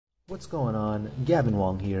What's going on? Gavin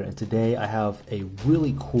Wong here, and today I have a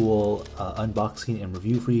really cool unboxing and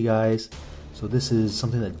review for you guys. So this is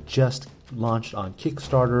something that just launched on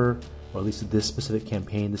Kickstarter, or at least this specific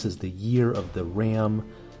campaign. This is the Year of the Ram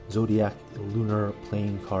Zodiac Lunar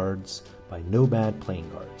playing cards by Nomad playing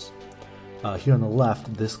cards. Here on the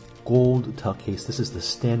left, this gold tuck case, this is the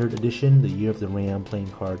standard edition, the Year of the Ram playing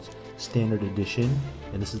cards standard edition,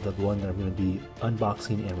 and this is the one that I'm going to be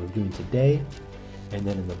unboxing and reviewing today. And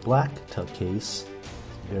then in the black tuck case,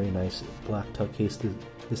 very nice black tuck case,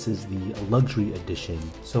 this is the luxury edition.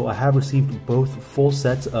 So I have received both full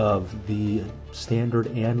sets of the standard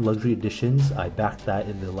and luxury editions. I backed that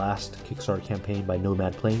in the last Kickstarter campaign by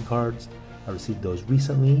Nomad playing cards. I received those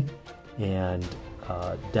recently, and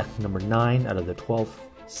deck number 9 out of the 12th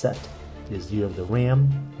set is Year of the Ram,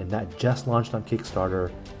 and that just launched on Kickstarter.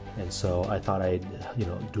 And so I thought I'd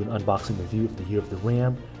do an unboxing review of the Year of the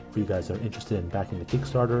Ram for you guys that are interested in backing the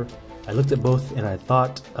Kickstarter. I looked at both and I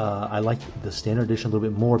thought I liked the standard edition a little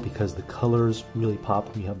bit more because the colors really pop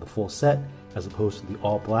when you have the full set as opposed to the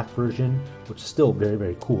all black version, which is still very,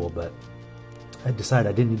 very cool, but I decided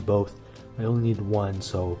I didn't need both. I only need one,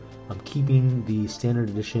 so I'm keeping the standard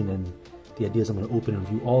edition, and the idea is I'm going to open and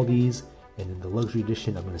review all these, and in the luxury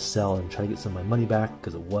edition I'm going to sell and try to get some of my money back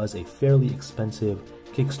because it was a fairly expensive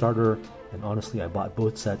Kickstarter, and honestly I bought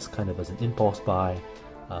both sets kind of as an impulse buy.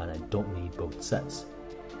 And I don't need both sets.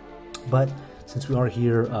 But since we are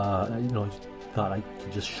here, thought I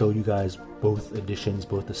could just show you guys both editions,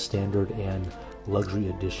 both the standard and luxury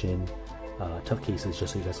edition tuck cases,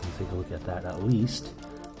 just so you guys can take a look at that at least.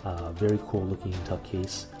 Very cool looking tuck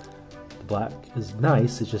case. The black is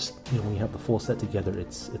nice. It's just when you have the full set together,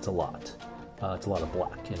 it's a lot. It's a lot of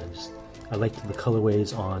black, and I liked the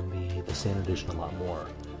colorways on the standard edition a lot more.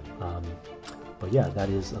 But yeah, that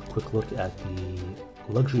is a quick look at the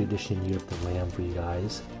luxury edition Year of the Ram for you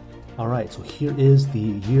guys. Alright, so here is the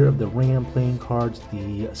Year of the Ram playing cards,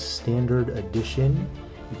 the standard edition.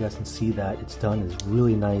 You guys can see that it's done in this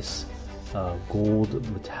really nice gold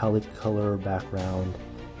metallic color background,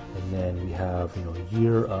 and then we have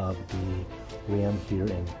Year of the Ram here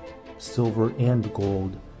in silver and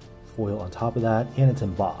gold foil on top of that, and it's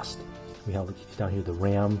embossed. We have down here the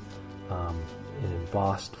Ram in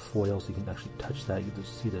embossed foil, so you can actually touch that. You can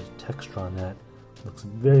just see the texture on that. It looks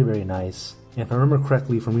very, very nice. And if I remember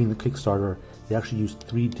correctly from reading the Kickstarter, they actually used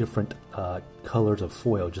 3 different colors of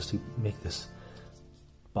foil just to make this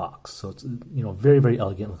box. So it's very, very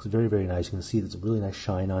elegant. It looks very, very nice. You can see there's a really nice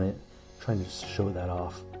shine on it. I'm trying to just show that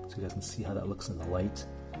off so you guys can see how that looks in the light.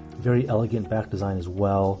 Very elegant back design as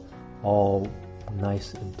well, all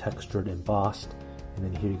nice and textured, embossed. And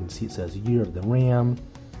then here you can see it says Year of the Ram.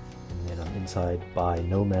 And then on the inside by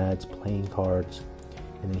Nomad's playing cards.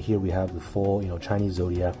 And then here we have the full, Chinese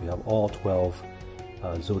Zodiac. We have all 12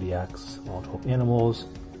 Zodiacs, all 12 animals.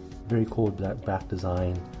 Very cool back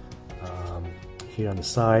design. Here on the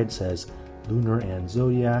side says Lunar and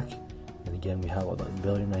Zodiac. And again, we have a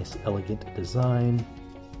very nice, elegant design.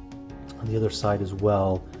 On the other side as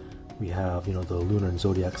well, we have, the Lunar and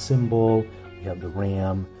Zodiac symbol. We have the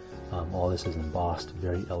Ram. All this is embossed,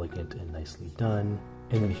 very elegant and nicely done.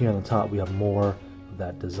 And then here on the top, we have more of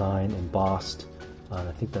that design embossed. And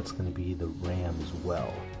I think that's going to be the Ram as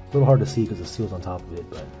well. A little hard to see because the seal's on top of it,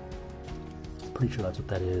 but I'm pretty sure that's what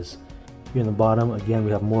that is. Here on the bottom, again,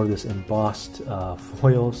 we have more of this embossed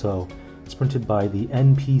foil. So it's printed by the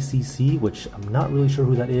NPCC, which I'm not really sure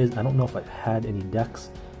who that is. I don't know if I've had any decks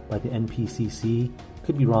by the NPCC.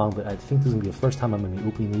 Could be wrong, but I think this is going to be the first time I'm going to be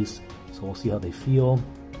opening these. So we'll see how they feel.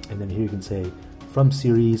 And then here you can say, from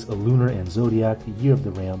series, a Lunar and Zodiac, Year of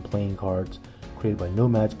the Ram playing cards, created by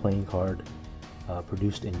Nomad's playing card,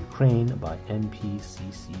 produced in Ukraine by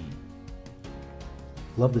NPCC.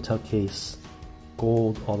 Love the tuck case,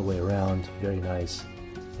 gold all the way around, very nice,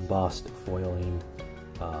 embossed foiling,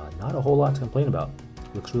 not a whole lot to complain about,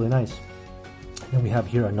 looks really nice. And then we have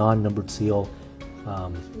here a non-numbered seal.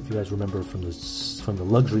 If you guys remember from the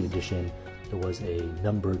luxury edition, there was a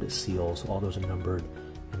numbered seal, so all those are numbered,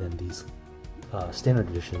 and then these standard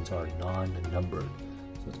editions are non-numbered.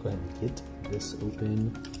 So let's go ahead and get this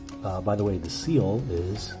open. By the way, the seal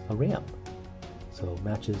is a ram, so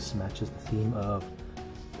matches the theme of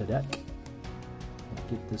the deck.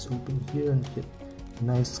 Let's get this open here and get a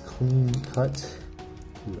nice clean cut.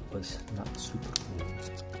 Ooh, that was not super clean,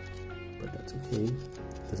 but that's okay.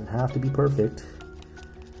 It doesn't have to be perfect.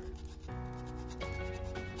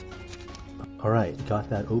 Alright, got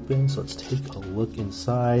that open, so let's take a look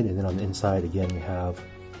inside, and then on the inside again we have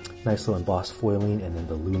nice little embossed foiling and then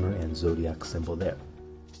the Lunar and Zodiac symbol there.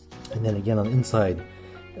 And then again on the inside,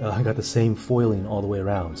 I got the same foiling all the way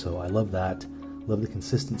around, so I love that. Love the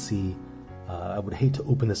consistency. I would hate to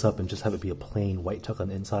open this up and just have it be a plain white tuck on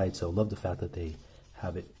the inside, so love the fact that they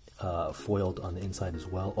have it foiled on the inside as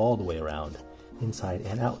well, all the way around, inside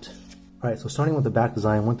and out. Alright, so starting with the back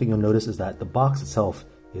design, one thing you'll notice is that the box itself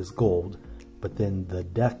is gold, but then the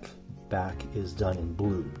deck back is done in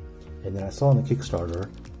blue. And then I saw on the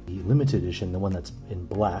Kickstarter, the limited edition, the one that's in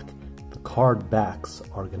black, the card backs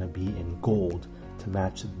are going to be in gold to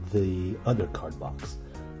match the other card box.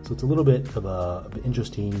 So it's a little bit of an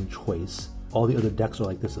interesting choice. All the other decks are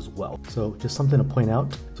like this as well. So just something to point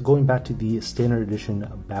out. So going back to the standard edition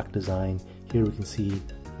back design, here we can see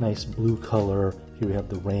nice blue color. Here we have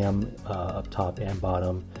the Ram up top and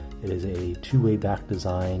bottom. It is a two-way back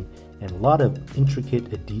design and a lot of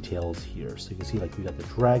intricate details here. So you can see like we got the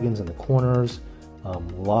dragons in the corners,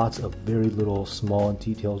 lots of very little small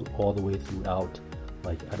details all the way throughout.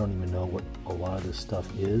 Like I don't even know what a lot of this stuff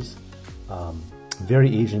is.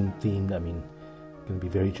 Very Asian themed. I mean, going to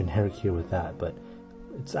be very generic here with that, but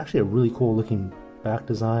it's actually a really cool looking back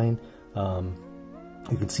design.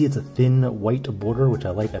 You can see it's a thin white border, which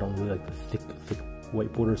I like. I don't really like the thick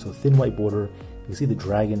white border, so thin white border. You can see the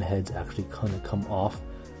dragon heads actually kind of come off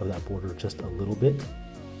of that border just a little bit,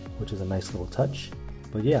 which is a nice little touch.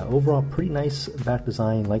 But yeah, overall pretty nice back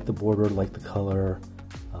design. Like the border, like the color.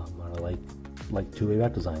 I like two-way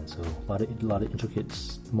back design. So a lot of intricate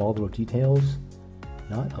small little details.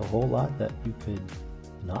 Not a whole lot that you could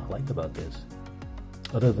not like about this,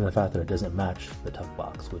 other than the fact that it doesn't match the tuck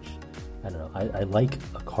box, which I don't know. I like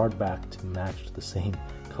a card back to match the same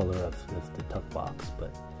color of the tuck box,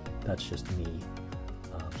 but that's just me.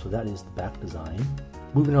 So that is the back design.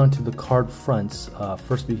 Moving on to the card fronts.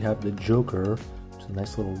 First we have the Joker, which is a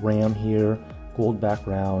nice little ram here, gold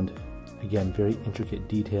background. Again, very intricate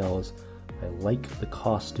details. I like the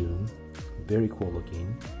costume, very cool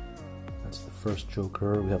looking. That's the first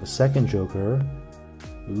Joker. We have a second Joker.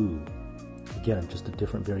 Ooh, again, just a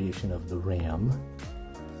different variation of the ram.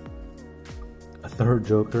 A third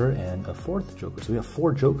Joker and a fourth Joker. So we have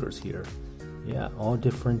 4 Jokers here. Yeah, all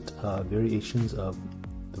different variations of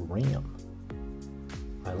the ram.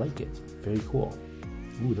 I like it. Very cool.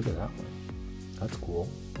 Ooh, look at that one. That's cool.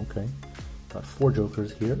 Okay. Got 4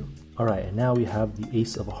 Jokers here. Alright, and now we have the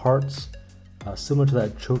Ace of Hearts. Similar to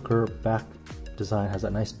that Joker back design, has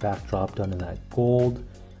that nice backdrop done in that gold.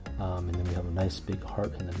 And then we have a nice big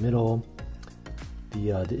heart in the middle.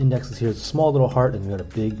 The indexes here is a small little heart, and we got a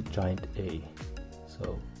big giant A.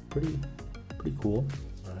 So pretty cool.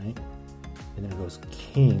 Alright. And then it goes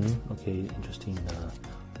King. Okay, interesting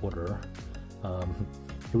order.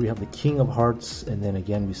 Here we have the King of Hearts, and then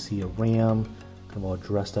again we see a ram, kind of all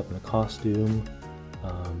dressed up in a costume. I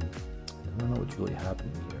don't know what's really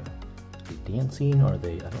happening here. Are they dancing, or are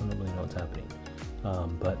they? I don't really know what's happening.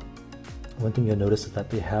 But one thing you'll notice is that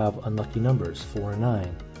they have unlucky numbers, 4 and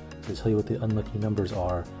 9. So they tell you what the unlucky numbers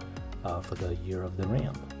are for the year of the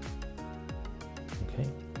ram. Okay,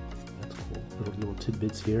 that's cool. Little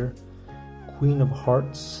tidbits here. Queen of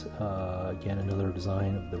Hearts, again another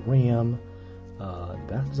design of the ram. The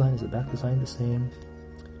back design, is the back design the same?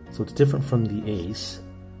 So it's different from the Ace,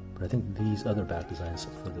 but I think these other back designs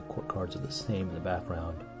for the court cards are the same in the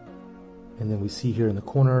background. And then we see here in the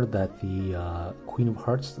corner that the Queen of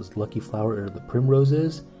Hearts, this lucky flower, are the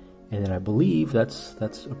primroses, and then I believe that's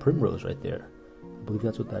a primrose right there. I believe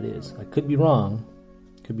that's what that is. I could be wrong,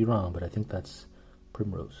 but I think that's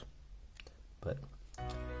primrose. But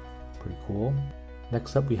pretty cool.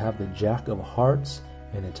 Next up we have the Jack of Hearts,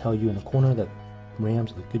 and they tell you in the corner that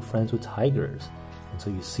rams are good friends with tigers. And so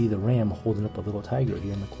you see the ram holding up a little tiger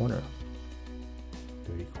here in the corner.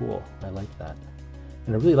 Very cool. I like that.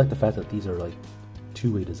 And I really like the fact that these are like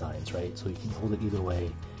two-way designs, right? So you can hold it either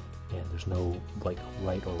way, and there's no like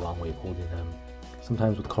right or wrong way of holding them.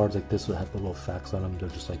 Sometimes with cards like this that have the little facts on them, they're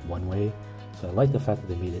just like one way. So I like the fact that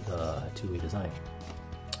they made it a two-way design.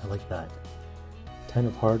 I like that. 10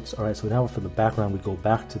 of Hearts. Alright, so now for the background, we go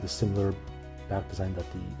back to the similar back design that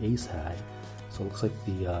the Ace had. So it looks like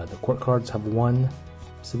the court cards have one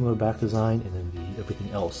similar back design, and then everything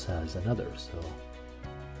else has another. So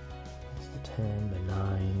it's the 10, the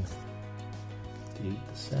 9, the 8,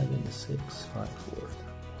 the 7, the 6, 5, 4.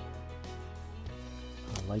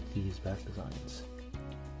 I like these back designs.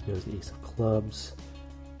 There's the Ace of Clubs,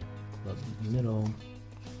 club in the middle.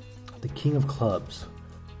 The King of Clubs.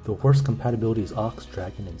 The worst compatibility is Ox,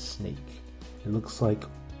 Dragon, and Snake. It looks like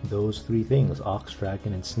those 3 things, Ox,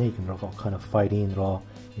 Dragon, and Snake, and they're all kind of fighting. They're all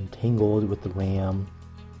entangled with the ram,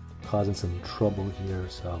 causing some trouble here.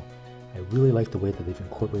 So I really like the way that they've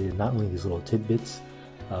incorporated not only these little tidbits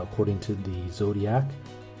according to the Zodiac,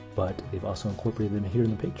 but they've also incorporated them here in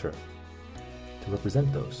the picture to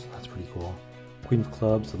represent those. That's pretty cool. Queen of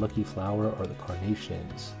Clubs, the lucky flower, or the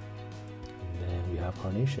carnations. And then we have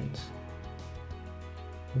carnations.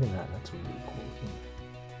 Look at that, that's a really cool looking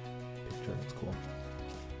picture, that's cool.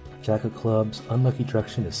 Jack of Clubs, unlucky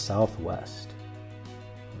direction is southwest.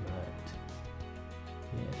 Right.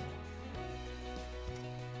 Yeah.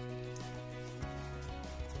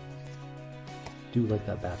 Do like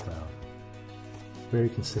that background. Very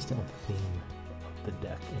consistent with the theme of the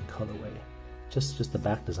deck and colorway. Just the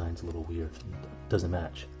back design's a little weird. It doesn't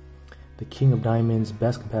match. The King of Diamonds,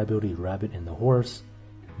 best compatibility, rabbit and the horse.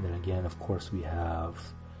 And then again, of course, we have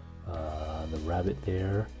the rabbit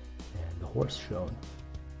there and the horse shown.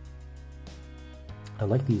 I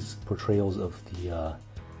like these portrayals of the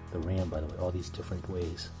ram, by the way, all these different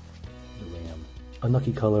ways. The ram.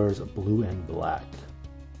 Unlucky colors, blue and black.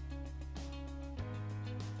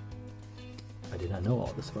 I did not know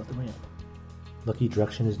all this about the ram. Lucky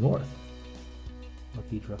direction is north.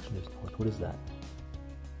 Lucky direction is north. What is that?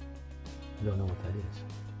 I don't know what that is.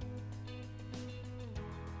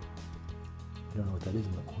 I don't know what that is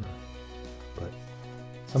in the corner. But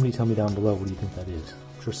somebody tell me down below, what do you think that is?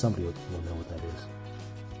 I'm sure somebody will know what that is.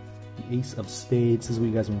 The Ace of Spades, this is what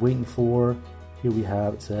you guys have been waiting for. Here we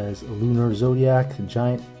have, it says Lunar Zodiac, a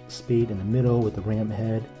giant spade in the middle with the ram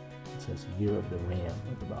head. It says Year of the Ram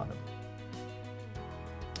at the bottom.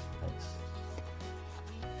 Nice.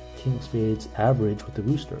 King of Spades, average with the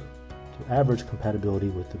rooster. So average compatibility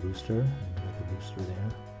with the rooster. And the rooster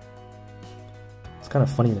there. It's kind of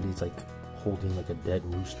funny that he's like holding like a dead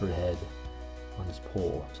rooster head on his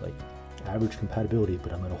pole. It's like average compatibility,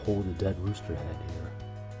 but I'm going to hold a dead rooster head here.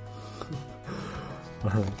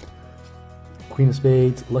 Alright. Queen of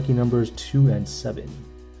Spades, lucky numbers 2 and 7.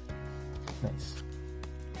 Nice.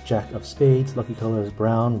 Jack of Spades, lucky colors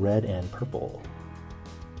brown, red, and purple.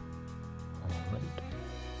 Alright.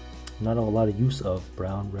 Not a lot of use of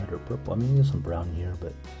brown, red, or purple. I mean, there's some brown here,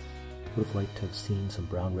 but would have liked to have seen some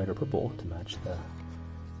brown, red, or purple to match the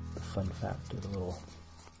fun fact, or the little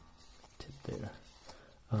tip there.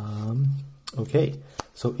 Okay,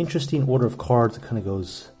 so interesting order of cards. It kind of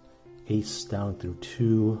goes ace down through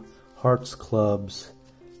 2, hearts, clubs,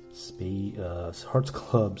 spade, hearts,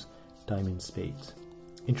 clubs, diamond, spades.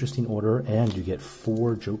 Interesting order, and you get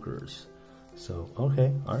 4 jokers. So,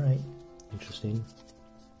 okay, all right, interesting.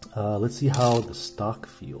 Let's see how the stock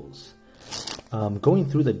feels. Going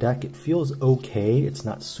through the deck, it feels okay. It's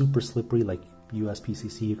not super slippery like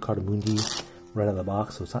USPCC Cardamundi right out of the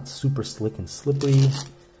box, so it's not super slick and slippery.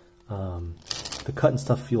 The cut and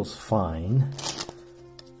stuff feels fine.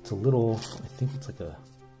 It's a little, I think it's like a,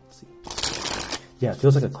 let's see. Yeah, it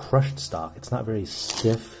feels like a crushed stock. It's not very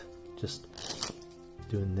stiff. Just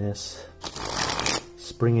doing this,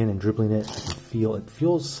 springing and dribbling it. I can feel, it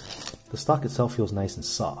feels, the stock itself feels nice and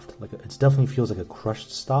soft. Like it definitely feels like a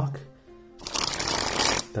crushed stock.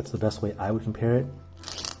 That's the best way I would compare it.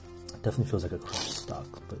 It definitely feels like a crushed stock,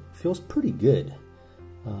 but it feels pretty good.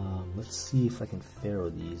 Let's see if I can faro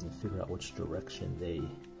these and figure out which direction they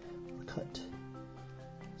are cut.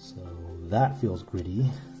 So that feels gritty.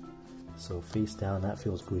 So face down, that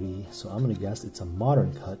feels gritty. So I'm gonna guess it's a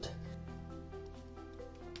modern cut.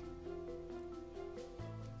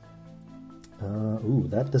 Ooh,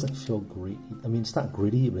 that doesn't feel great. I mean, it's not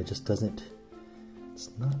gritty, but it just doesn't, it's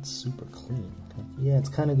not super clean. Yeah, it's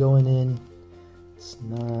kind of going in. It's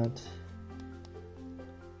not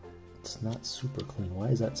super clean. Why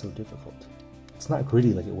is that so difficult? It's not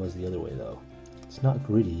gritty like it was the other way though. It's not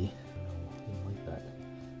gritty. I didn't like that.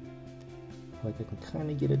 Like I can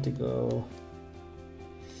kind of get it to go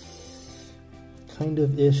kind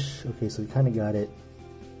of ish. Okay, so we kind of got it.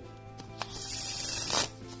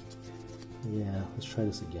 Yeah, let's try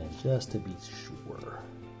this again just to be sure.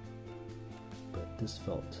 But this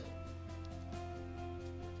felt,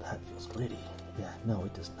 that feels gritty. Yeah, no,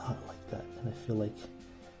 it does not like that. And I feel like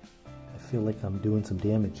I'm doing some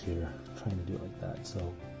damage here trying to do it like that.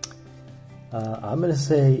 So I'm gonna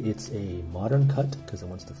say it's a modern cut because it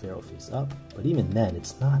wants the faro face up, but even then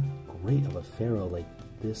it's not great of a faro like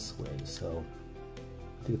this way. So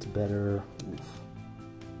I think it's better. Oof.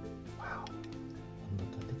 Wow. And look,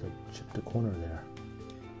 I think I chipped a corner there.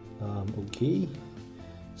 Okay,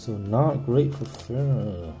 so not great for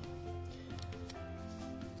faro.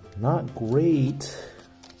 Not great.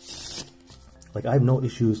 Like I have no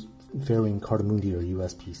issues faring Cardamundi or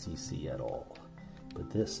USPCC at all, but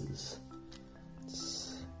this is,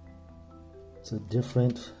 it's a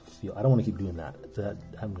different feel. I don't want to keep doing that.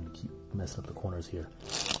 I'm going to keep messing up the corners here.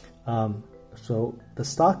 So the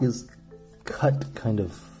stock is cut kind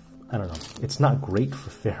of, I don't know. It's not great for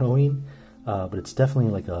faroing, but it's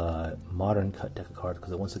definitely like a modern cut deck of cards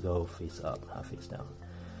because it wants to go face up, not face down.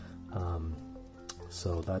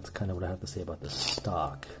 So that's kind of what I have to say about the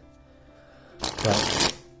stock.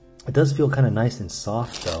 But it does feel kind of nice and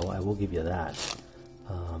soft though, I will give you that.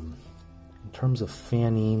 In terms of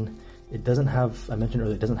fanning, it doesn't have, I mentioned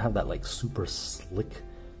earlier, it doesn't have that like super slick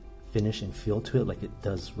finish and feel to it like it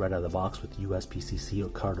does right out of the box with USPCC or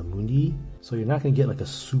Cardamundi. So you're not going to get like a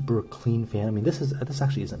super clean fan. I mean, this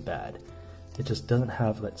actually isn't bad. It just doesn't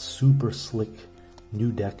have that super slick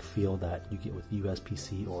new deck feel that you get with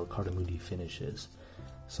USPC or Cardamundi finishes.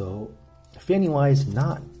 So fanning wise,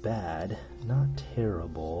 not bad, not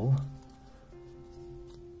terrible.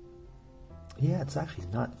 Yeah, it's actually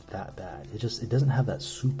not that bad. It doesn't have that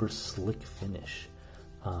super slick finish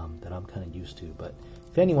that I'm kind of used to. But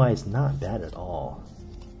fanning wise, not bad at all.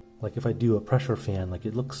 Like if I do a pressure fan, like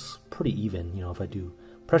it looks pretty even. You know, if I do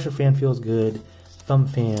pressure fan, feels good. Thumb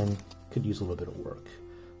fan could use a little bit of work.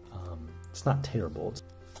 It's not terrible.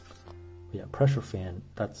 Yeah, pressure fan,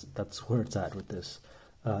 that's where it's at with this.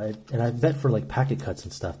 And I bet for like packet cuts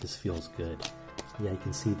and stuff, this feels good. Yeah, you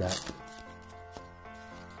can see that.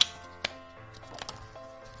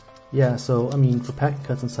 Yeah, so I mean, for packet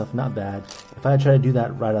cuts and stuff, not bad. If I had tried to do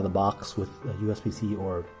that right out of the box with a USPC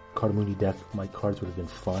or Cardamundi deck, my cards would have been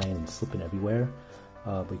flying and slipping everywhere.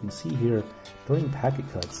 But you can see here, during packet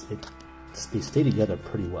cuts, they stay together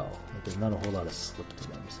pretty well. Like, there's not a whole lot of slip to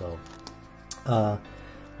them. So,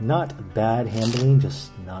 not bad handling,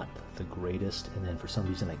 just not the greatest. And then for some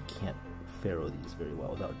reason, I can't ferro these very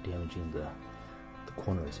well without damaging the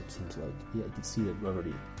corners. It seems like, yeah, you can see that we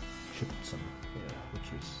already chipped some there,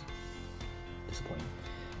 which is disappointing.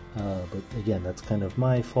 But again, that's kind of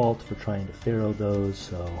my fault for trying to ferro those.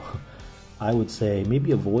 So I would say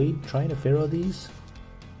maybe avoid trying to ferro these.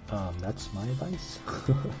 That's my advice.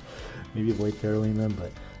 Maybe avoid ferroing them,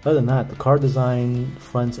 but other than that, the card design,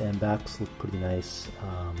 fronts and backs look pretty nice.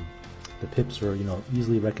 The pips are, you know,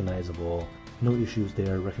 easily recognizable. No issues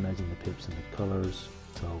there recognizing the pips and the colors.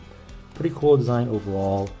 So pretty cool design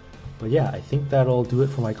overall. But yeah, I think that'll do it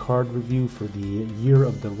for my card review for the Year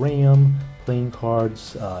of the Ram playing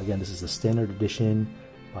cards. Again, this is the standard edition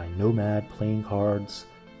by Nomad playing cards.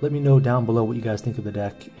 Let me know down below what you guys think of the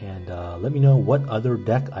deck, and let me know what other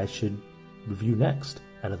deck I should review next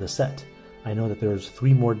out of the set. I know that there's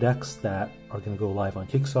 3 more decks that are going to go live on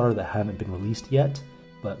Kickstarter that haven't been released yet,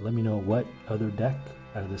 but let me know what other deck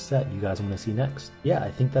out of the set you guys want to see next. Yeah, I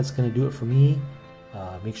think that's going to do it for me.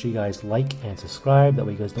 Make sure you guys like and subscribe, that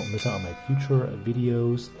way you guys don't miss out on my future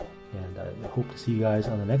videos, and I hope to see you guys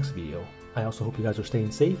on the next video. I also hope you guys are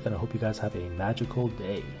staying safe, and I hope you guys have a magical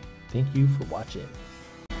day. Thank you for watching.